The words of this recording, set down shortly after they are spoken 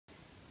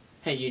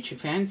Hey YouTube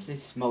fans,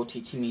 this is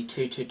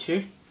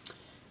MultiTimmy222.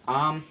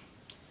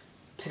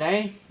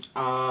 Today,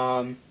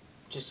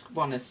 just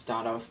want to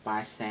start off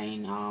by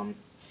saying,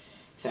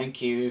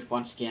 thank you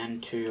once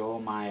again to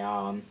all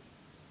my,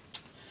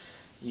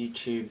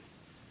 YouTube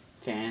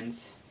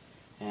fans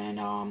and,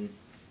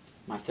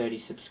 my 30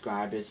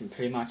 subscribers and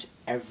pretty much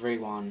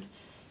everyone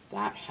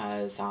that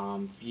has,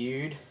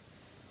 viewed,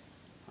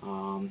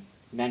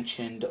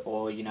 mentioned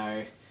or,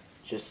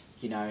 just,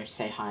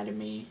 say hi to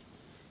me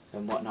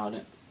and whatnot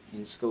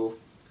in school.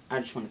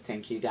 I just want to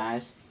thank you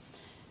guys.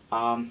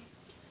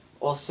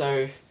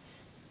 Also,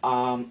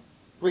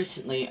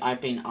 recently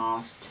I've been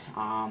asked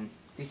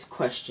this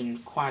question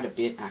quite a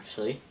bit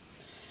actually.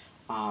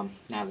 Now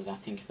that I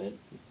think of it,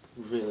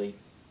 really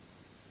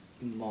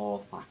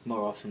more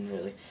often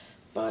really.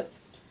 But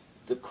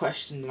the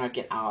question that I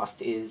get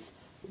asked is,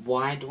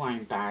 why do I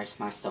embarrass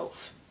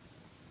myself?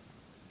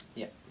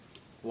 Yep.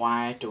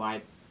 Why do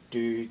I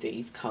do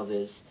these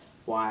covers?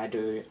 Why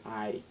do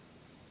I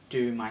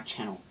do my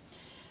channel?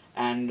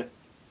 And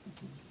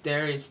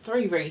there is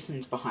 3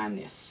 reasons behind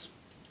this.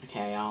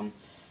 Okay,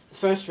 the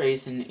first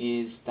reason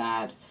is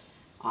that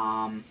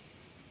I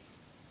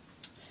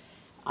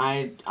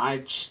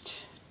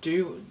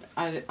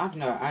don't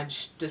know, I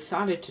just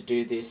decided to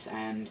do this,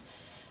 and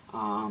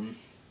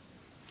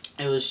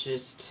it was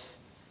just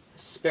a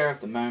spur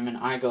of the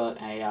moment. I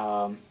got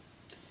a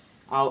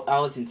I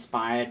was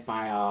inspired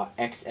by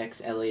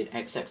XX Elliot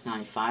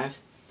XX95.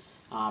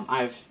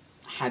 I've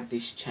had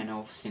this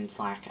channel since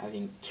like I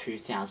think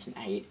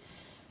 2008,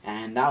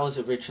 and that was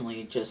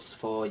originally just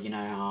for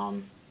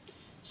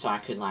so I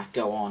could like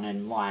go on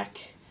and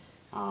like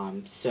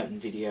certain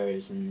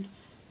videos, and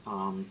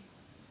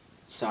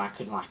so I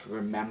could like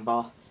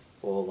remember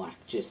or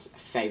like just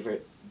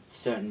favorite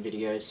certain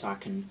videos so I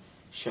can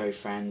show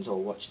friends or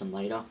watch them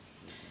later.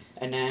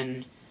 And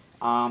then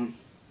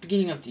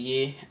beginning of the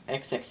year,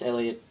 XX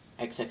Elliot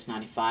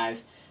XX95,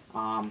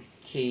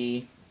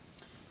 he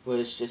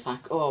was just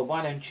like, oh,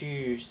 why don't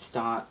you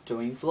start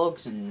doing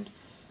vlogs and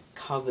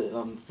cover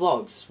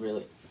vlogs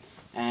really?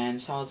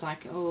 And so I was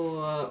like,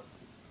 oh,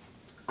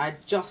 I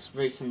just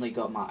recently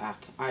got my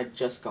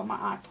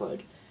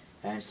iPod,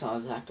 and so I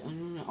was like,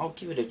 I'll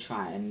give it a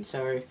try. And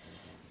so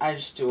I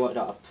just do it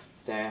up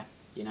there,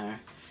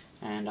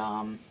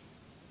 and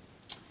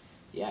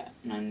yeah,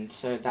 and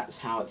so that's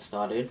how it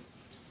started.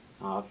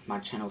 My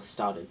channel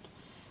started.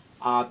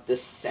 The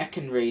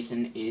second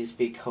reason is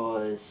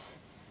because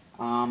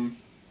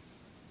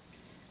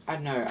I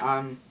don't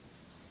know,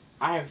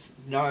 I've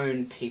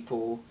known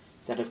people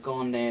that have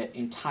gone their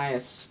entire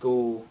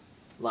school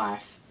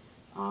life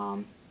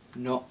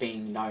not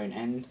being known,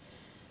 and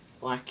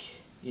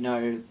like,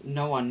 no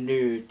one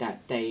knew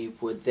that they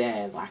were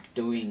there, like,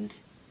 doing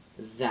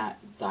that,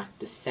 like,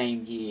 the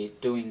same year,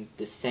 doing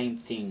the same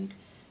thing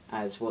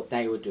as what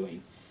they were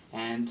doing.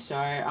 And so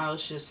I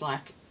was just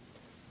like,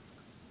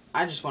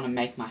 I just want to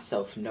make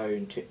myself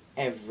known to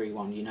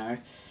everyone,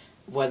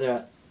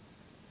 whether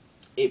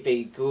it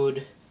be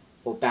good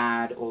or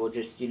bad or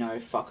just,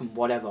 fucking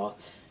whatever.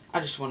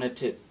 I just wanted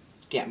to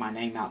get my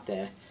name out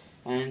there.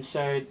 And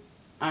so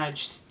I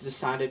just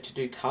decided to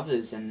do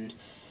covers, and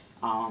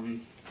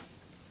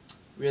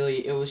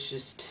really it was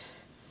just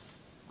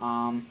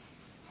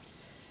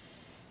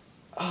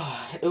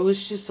it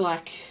was just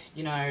like,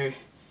 it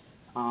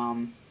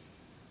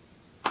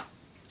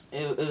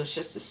was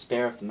just a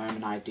spare of the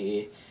moment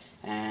idea,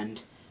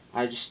 and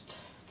I just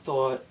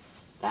thought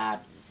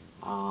that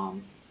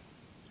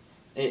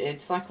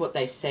it's like what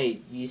they say,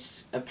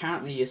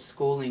 apparently your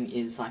schooling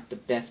is like the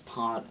best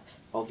part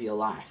of your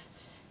life,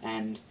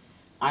 and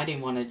I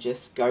didn't want to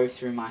just go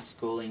through my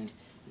schooling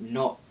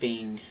not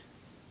being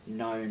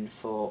known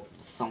for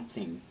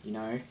something,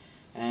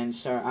 and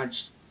so I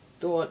just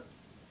thought,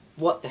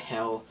 what the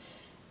hell,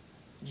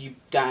 you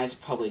guys are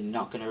probably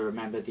not going to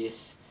remember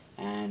this,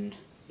 and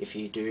if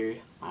you do,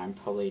 I'm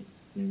probably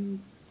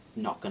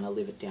not going to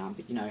live it down,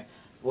 but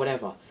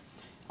whatever.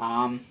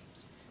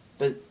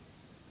 But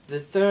the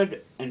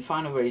third and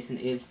final reason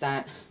is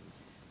that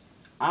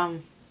I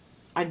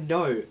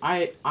know,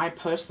 I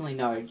personally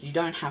know, you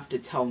don't have to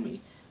tell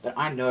me, but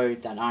I know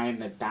that I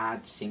am a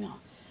bad singer.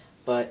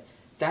 But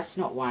that's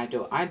not why I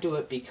do it. I do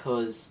it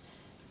because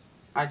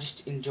I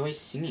just enjoy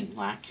singing.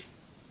 Like,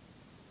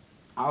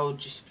 I'll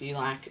just be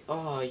like,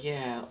 oh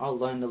yeah, I'll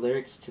learn the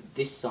lyrics to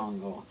this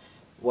song or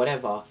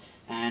whatever,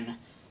 and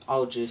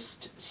I'll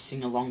just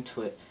sing along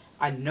to it.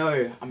 I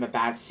know I'm a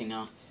bad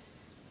singer.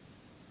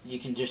 You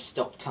can just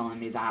stop telling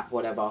me that,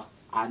 whatever.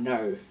 I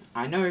know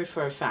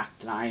for a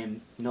fact that I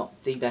am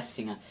not the best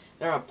singer.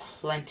 There are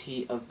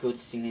plenty of good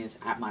singers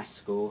at my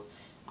school.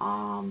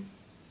 Top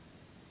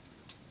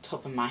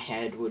of my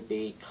head would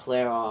be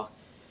Clara,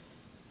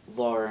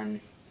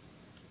 Lauren,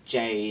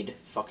 Jade,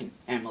 fucking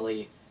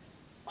Emily,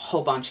 a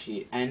whole bunch of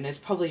you. And there's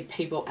probably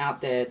people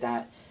out there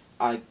that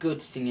are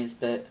good singers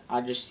but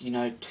are just,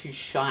 too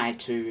shy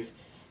to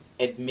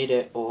admit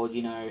it, or,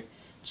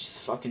 just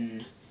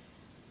fucking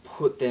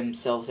put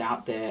themselves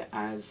out there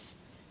as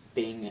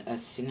being a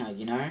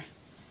singer,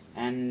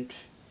 and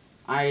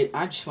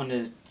I just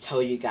wanted to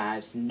tell you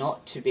guys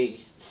not to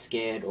be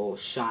scared or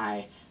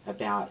shy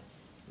about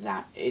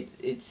that.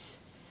 It's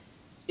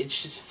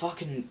just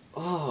fucking,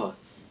 oh,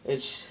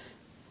 it's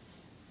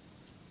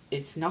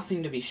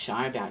nothing to be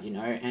shy about, you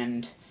know.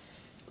 And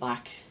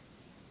like,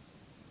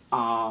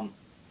 I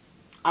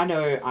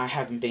know I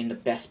haven't been the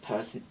best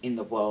person in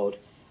the world.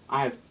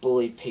 I've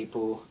bullied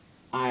people.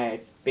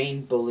 I've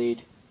been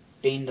bullied,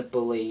 been the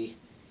bully,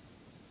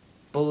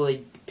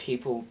 bullied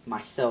people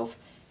myself,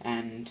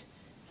 and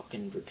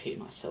fucking repeat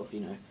myself, you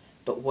know.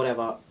 But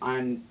whatever,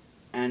 and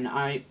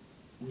I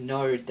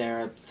know there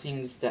are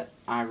things that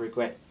I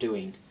regret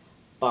doing,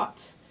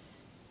 but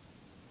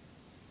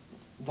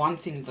one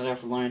thing that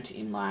I've learned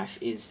in life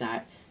is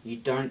that you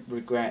don't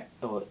regret,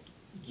 or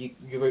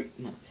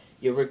no,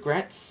 your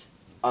regrets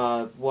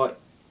are what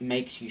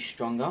makes you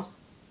stronger.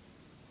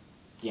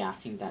 Yeah, I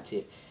think that's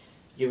it.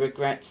 Your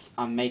regrets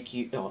make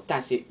you, oh,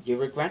 that's it. Your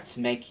regrets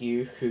make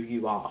you who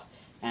you are.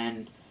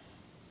 And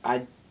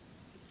I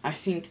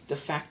think the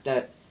fact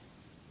that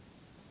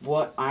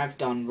what I've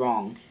done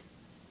wrong,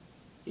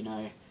 you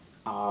know,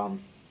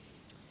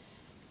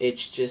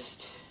 it's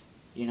just,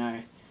 you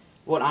know,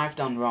 what I've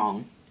done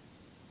wrong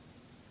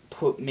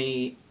put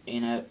me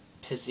in a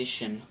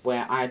position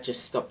where I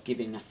just stopped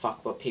giving a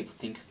fuck what people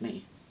think of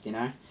me, you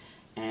know?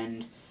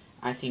 And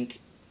I think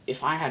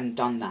if I hadn't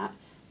done that,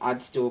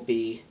 I'd still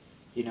be,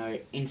 you know,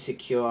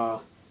 insecure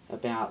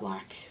about,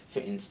 like, for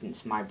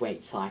instance, my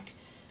weight. Like,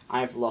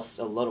 I've lost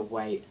a lot of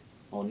weight,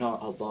 or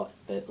not a lot,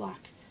 but,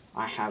 like,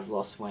 I have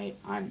lost weight.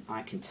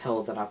 I can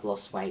tell that I've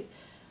lost weight.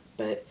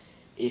 But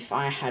if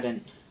I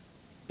hadn't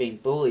been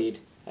bullied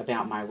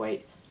about my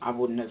weight, I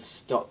would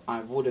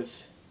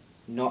have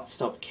not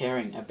stopped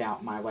caring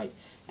about my weight.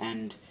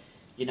 And,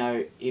 you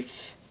know,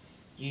 if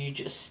you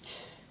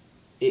just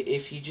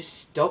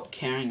stop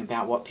caring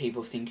about what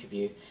people think of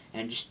you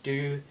and just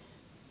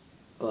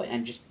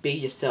and just be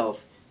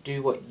yourself,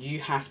 do what you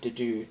have to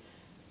do,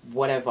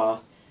 whatever,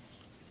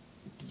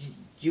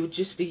 you'll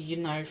just be, you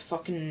know,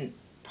 fucking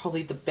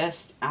probably the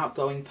best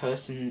outgoing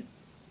person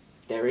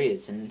there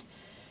is. And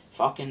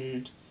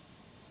fucking,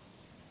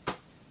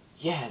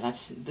 yeah,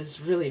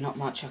 there's really not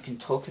much I can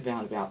talk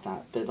about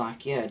that, but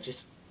like, yeah,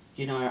 just,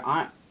 you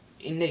know,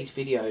 in these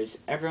videos,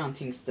 everyone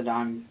thinks that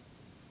I'm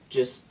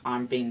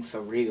being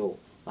for real.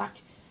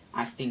 Like,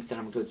 I think that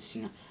I'm a good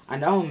singer. I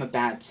know I'm a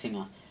bad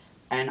singer,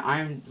 and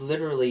I'm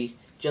literally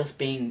just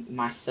being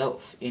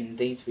myself in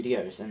these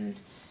videos, and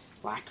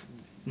like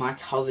my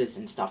covers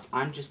and stuff.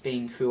 I'm just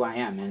being who I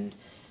am, and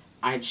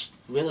I just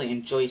really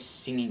enjoy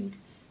singing.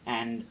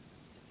 And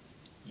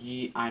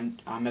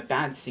I'm a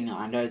bad singer,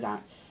 I know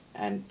that,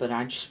 but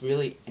I just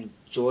really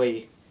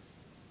enjoy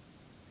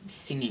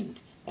singing.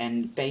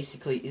 And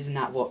basically, isn't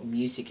that what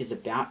music is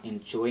about?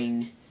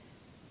 Enjoying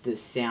the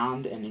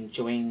sound and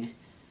enjoying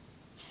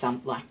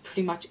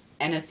pretty much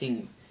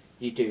anything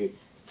you do.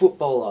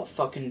 Footballer,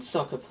 fucking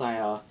soccer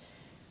player,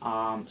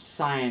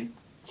 scientists,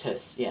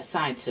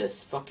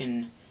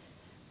 fucking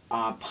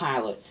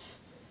pilots,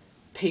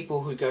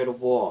 people who go to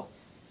war,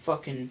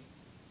 fucking,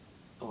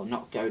 or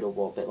not go to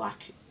war, but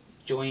like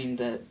join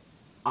the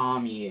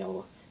army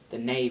or the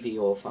navy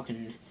or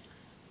fucking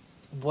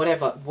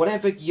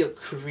whatever your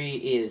career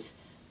is.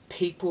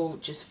 People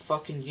just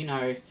fucking, you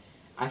know,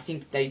 I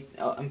think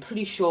I'm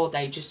pretty sure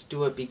they just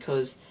do it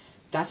because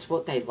that's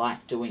what they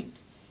like doing.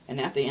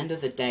 And at the end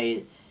of the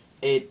day,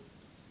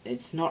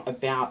 it's not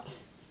about,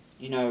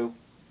 you know,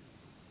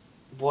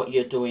 what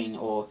you're doing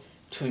or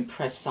to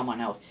impress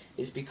someone else.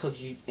 It's because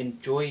you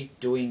enjoy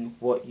doing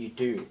what you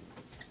do.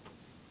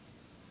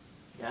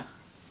 Yeah?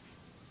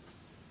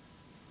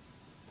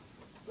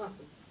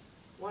 Nothing.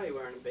 Why are you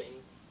wearing a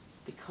beanie?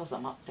 Because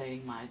I'm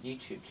updating my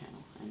YouTube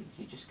channel and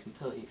you just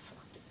completely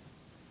fucked it.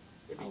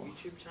 You have a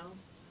YouTube channel?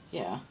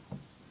 Yeah.